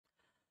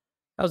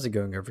How's it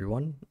going,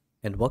 everyone?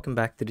 And welcome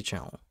back to the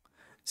channel.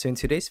 So in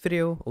today's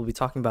video, we'll be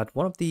talking about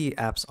one of the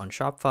apps on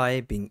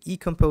Shopify, being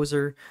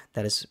Ecomposer,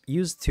 that is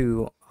used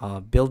to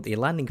build a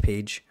landing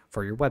page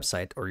for your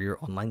website or your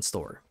online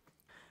store.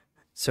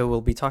 So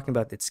we'll be talking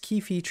about its key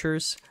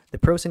features, the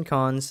pros and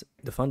cons,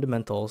 the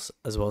fundamentals,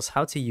 as well as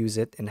how to use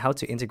it and how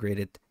to integrate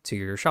it to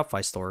your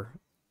Shopify store.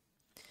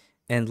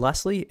 And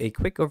lastly, a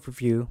quick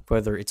overview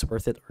whether it's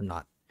worth it or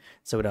not.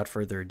 So without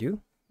further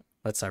ado,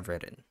 let's dive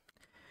right in.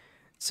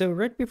 So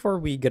right before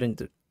we get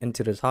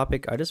into the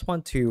topic, I just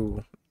want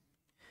to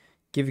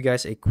give you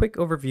guys a quick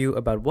overview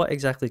about what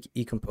exactly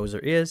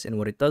Ecomposer is and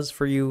what it does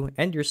for you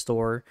and your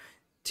store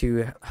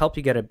to help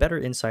you get a better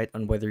insight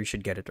on whether you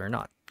should get it or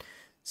not.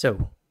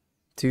 So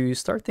to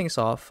start things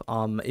off,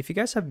 if you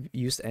guys have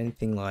used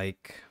anything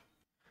like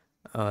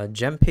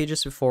gem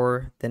pages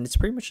before, then it's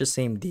pretty much the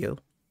same deal.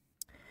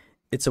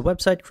 It's a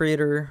website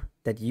creator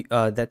that you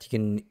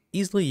can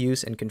easily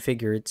use and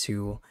configure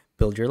to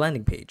build your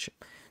landing page.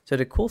 So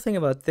the cool thing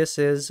about this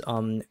is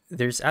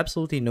there's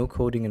absolutely no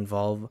coding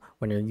involved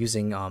when you're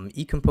using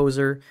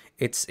Ecomposer.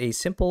 It's a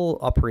simple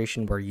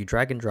operation where you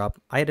drag and drop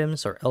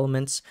items or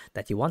elements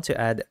that you want to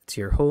add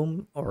to your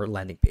home or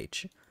landing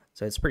page.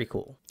 So it's pretty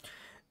cool.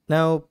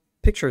 Now,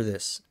 picture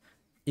this.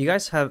 You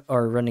guys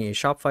are running a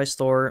Shopify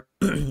store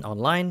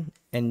online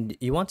and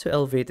you want to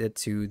elevate it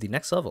to the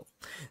next level.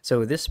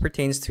 So this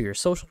pertains to your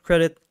social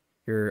credit,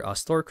 your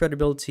store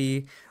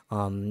credibility,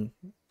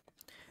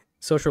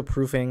 social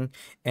proofing,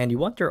 and you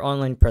want your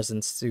online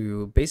presence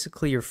to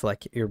basically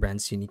reflect your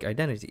brand's unique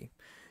identity.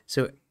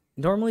 So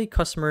normally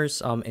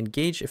customers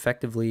engage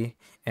effectively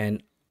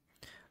and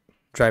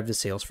drive the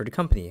sales for the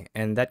company,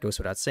 and that goes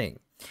without saying.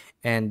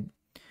 And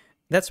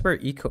that's where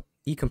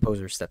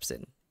Ecomposer steps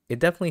in. It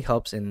definitely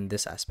helps in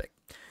this aspect.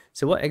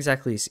 So what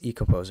exactly is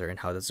Ecomposer and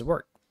how does it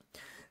work?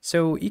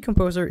 So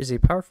Ecomposer is a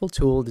powerful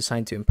tool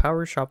designed to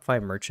empower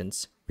Shopify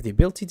merchants with the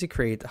ability to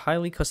create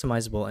highly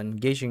customizable and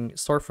engaging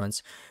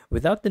storefronts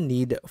without the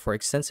need for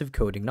extensive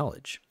coding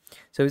knowledge.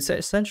 So it's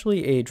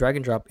essentially a drag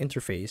and drop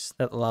interface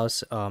that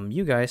allows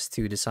you guys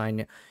to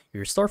design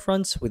your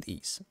storefronts with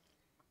ease.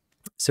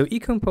 So with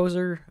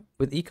Ecomposer,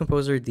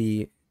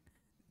 the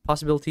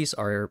possibilities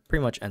are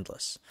pretty much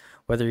endless.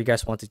 Whether you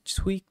guys want to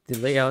tweak the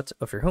layout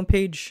of your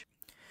homepage,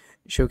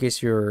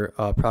 showcase your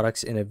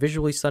products in a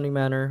visually stunning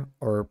manner,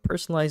 or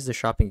personalize the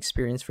shopping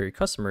experience for your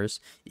customers,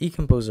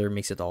 Ecomposer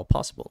makes it all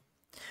possible.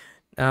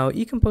 Now,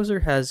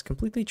 Ecomposer has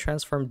completely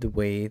transformed the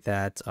way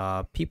that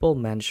people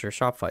manage their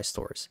Shopify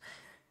stores,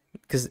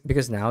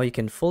 because now you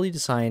can fully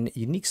design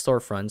unique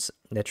storefronts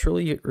that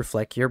truly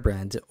reflect your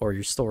brand or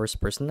your store's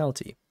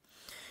personality.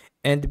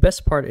 And the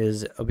best part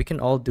is we can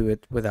all do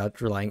it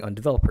without relying on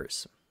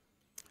developers.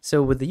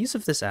 So with the use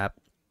of this app,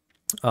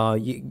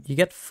 you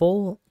get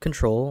full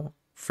control,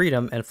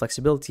 freedom, and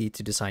flexibility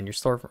to design your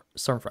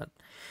storefront.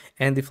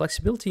 And the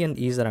flexibility and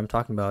ease that I'm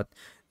talking about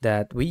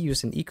that we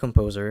use in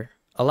Ecomposer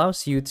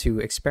allows you to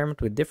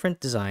experiment with different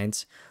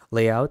designs,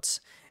 layouts,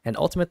 and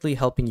ultimately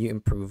helping you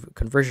improve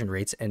conversion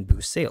rates and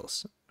boost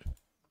sales.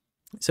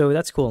 So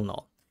that's cool and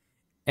all.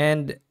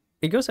 And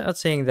it goes without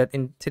saying that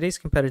in today's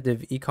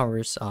competitive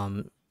e-commerce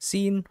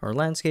scene or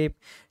landscape,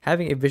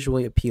 having a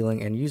visually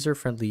appealing and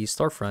user-friendly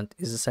storefront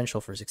is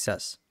essential for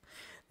success.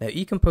 Now,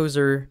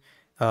 Ecomposer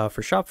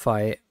for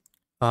Shopify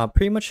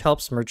pretty much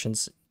helps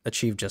merchants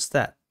achieve just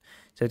that.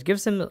 So it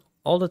gives them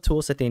all the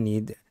tools that they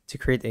need to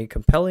create a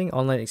compelling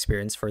online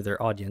experience for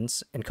their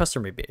audience and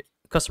customer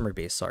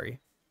base.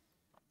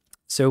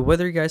 So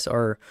whether you guys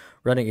are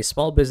running a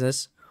small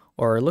business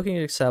or are looking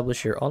to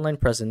establish your online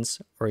presence,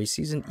 or a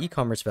seasoned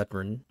e-commerce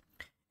veteran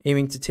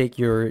aiming to take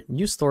your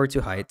new store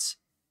to heights,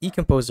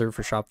 Ecomposer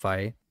for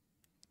Shopify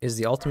is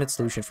the ultimate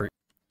solution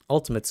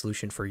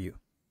for you.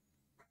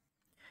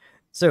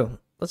 So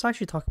let's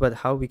actually talk about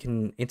how we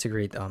can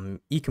integrate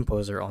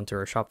Ecomposer onto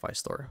our Shopify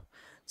store.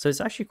 So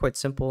it's actually quite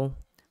simple.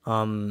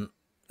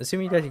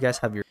 Assuming that you guys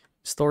have your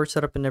store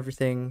set up and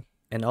everything,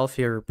 and all of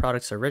your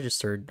products are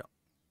registered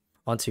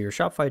onto your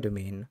Shopify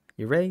domain,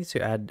 you're ready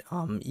to add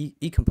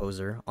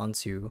Ecomposer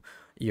onto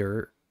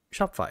your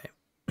Shopify.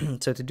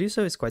 So to do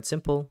so is quite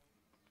simple.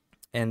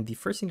 And the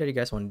first thing that you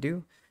guys want to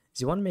do is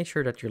you want to make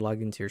sure that you're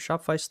logged into your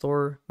Shopify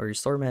store or your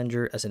store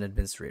manager as an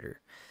administrator.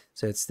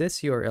 So it's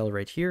this URL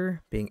right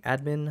here, being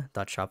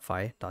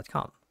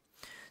admin.shopify.com.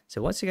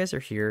 So once you guys are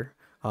here,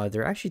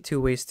 there are actually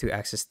two ways to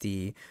access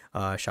the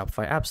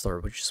Shopify App Store,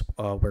 which is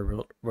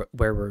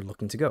where we're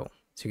looking to go.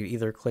 So you can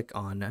either click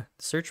on the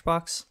search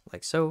box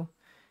like so,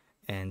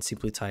 and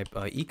simply type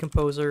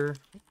Ecomposer.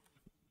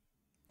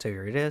 So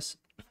here it is.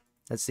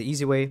 That's the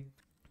easy way.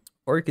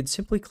 Or you could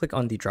simply click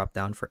on the drop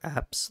down for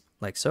apps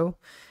like so,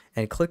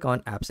 and click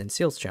on Apps and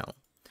Sales Channel.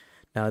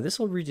 Now this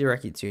will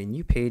redirect you to a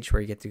new page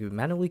where you get to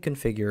manually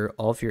configure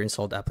all of your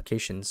installed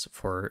applications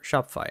for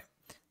Shopify.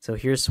 So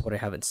here's what I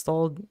have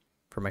installed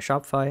for my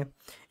Shopify,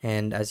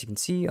 and as you can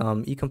see,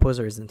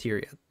 Ecomposer isn't here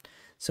yet.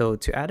 So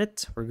to add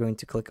it, we're going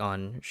to click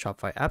on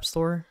Shopify App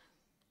Store,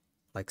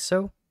 like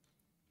so.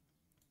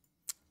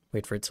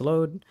 Wait for it to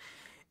load,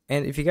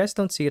 and if you guys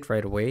don't see it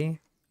right away,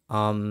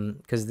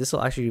 because this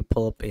will actually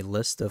pull up a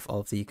list of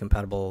all of the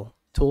compatible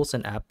tools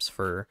and apps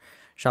for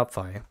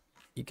Shopify.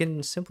 You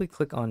can simply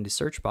click on the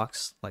search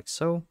box like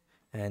so,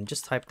 and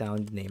just type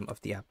down the name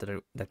of the app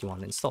that you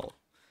want to install.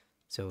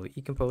 So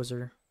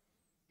Ecomposer,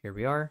 here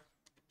we are,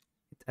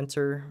 hit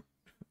enter,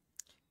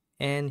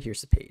 and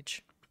here's the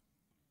page.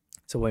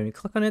 So when we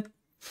click on it,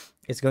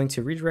 it's going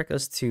to redirect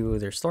us to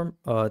their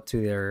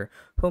to their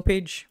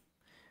homepage.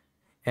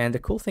 And the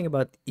cool thing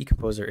about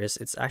Ecomposer is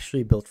it's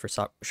actually built for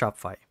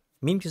Shopify,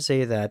 meaning to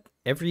say that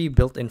every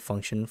built-in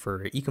function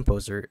for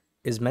Ecomposer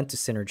is meant to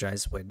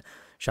synergize with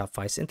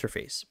Shopify's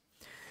interface.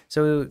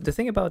 So the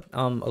thing about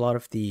a lot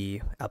of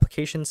the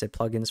applications and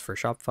plugins for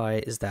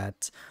Shopify is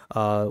that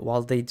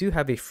while they do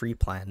have a free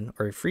plan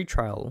or a free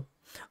trial,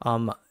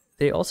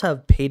 they also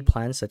have paid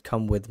plans that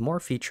come with more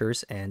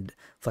features and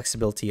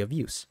flexibility of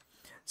use.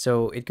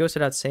 So it goes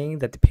without saying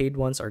that the paid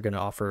ones are going to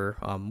offer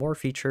more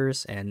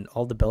features and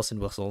all the bells and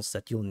whistles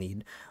that you'll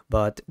need.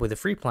 But with the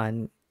free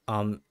plan,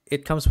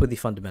 it comes with the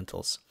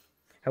fundamentals.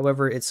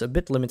 However, it's a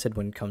bit limited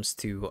when it comes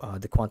to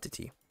the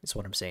quantity, is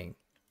what I'm saying.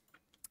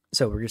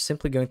 So we're just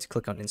simply going to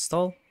click on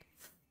install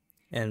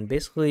and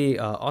basically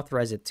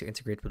authorize it to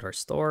integrate with our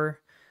store.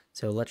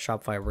 So let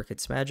Shopify work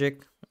its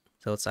magic.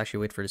 So let's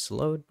actually wait for this to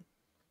load.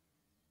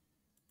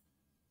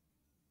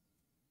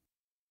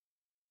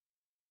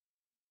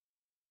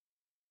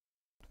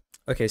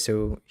 Okay,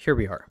 so here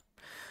we are.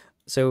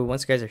 So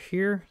once you guys are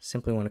here,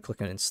 simply want to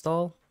click on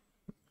install.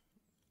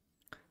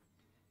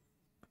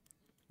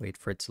 Wait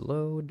for it to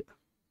load.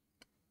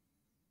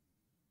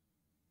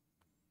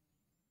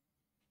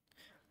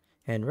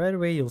 And right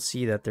away, you'll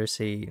see that there's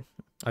a,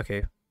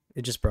 okay,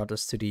 it just brought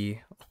us to the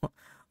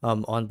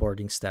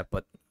onboarding step,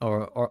 but,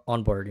 or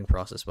onboarding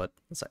process, but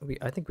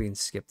I think we can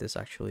skip this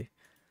actually.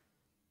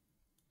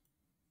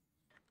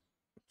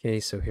 Okay,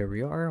 so here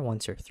we are.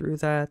 Once you're through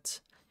that,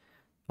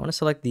 I want to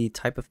select the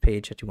type of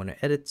page that you want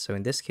to edit. So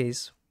in this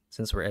case,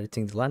 since we're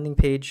editing the landing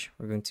page,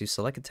 we're going to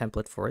select a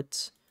template for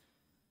it.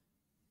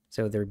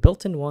 So they're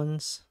built-in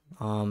ones.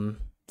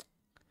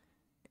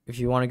 If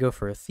you want to go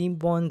for a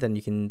themed one, then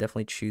you can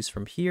definitely choose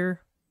from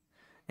here.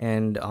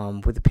 And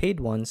with the paid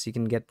ones, you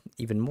can get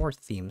even more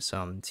themes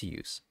to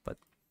use. But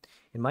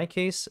in my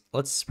case,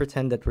 let's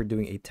pretend that we're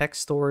doing a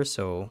text store.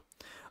 So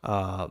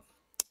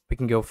we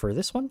can go for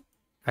this one.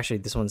 Actually,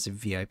 this one's a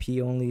VIP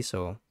only,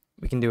 so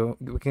we can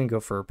go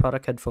for a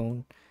product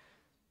headphone.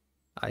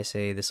 I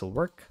say this will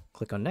work.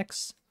 Click on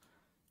next.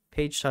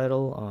 Page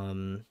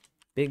title,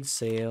 big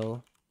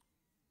sale.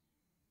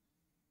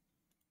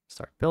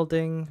 Start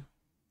building.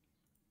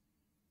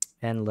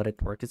 And let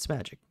it work its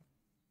magic.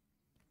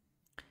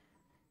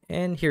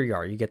 And here you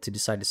are. You get to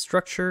decide the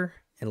structure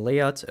and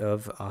layout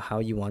of how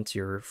you want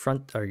your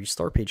front or your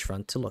store page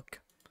front to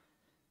look.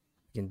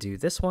 You can do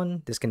this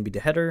one. This can be the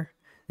header.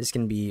 This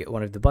can be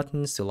one of the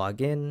buttons to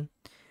log in,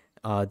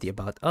 the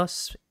About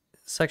Us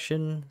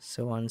section,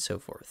 so on and so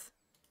forth.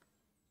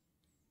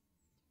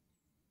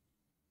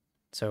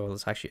 So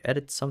let's actually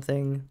edit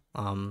something.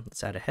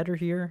 Let's add a header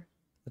here.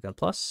 Click on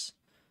plus.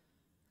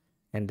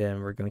 And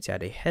then we're going to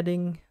add a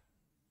heading.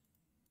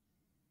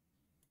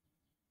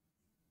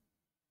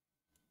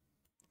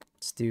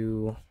 Let's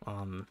do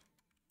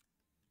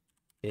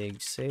big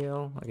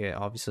sale. Okay,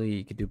 obviously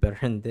you could do better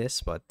than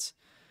this, but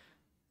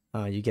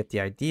you get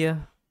the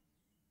idea.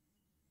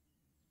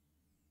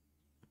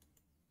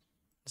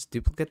 It's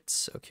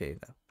duplicates. Okay,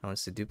 that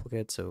one's the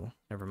duplicate, so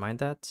never mind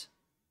that.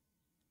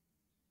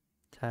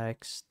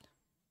 Text.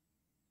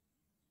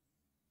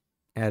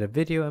 Add a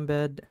video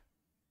embed,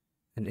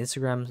 an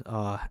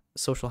Instagram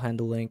social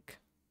handle link.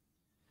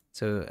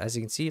 So as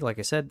you can see, like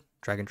I said,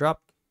 drag and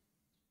drop.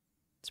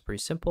 It's pretty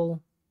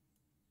simple.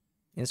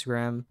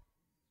 Instagram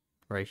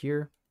right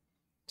here.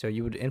 So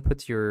you would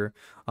input your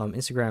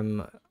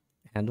Instagram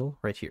handle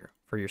right here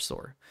for your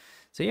store.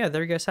 So yeah,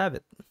 there you guys have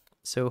it.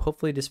 So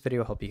hopefully this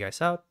video helped you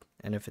guys out.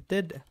 And if it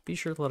did, be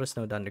sure to let us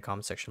know down in the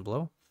comment section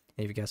below.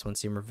 And if you guys want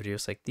to see more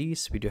videos like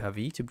these, we do have a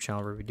YouTube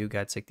channel where we do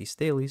guides like these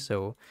daily.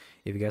 So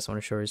if you guys want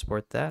to show your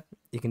support that,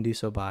 you can do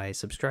so by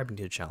subscribing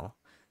to the channel.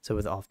 So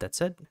with all of that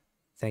said,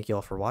 thank you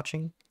all for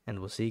watching, and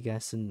we'll see you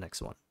guys in the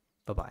next one.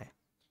 Bye-bye.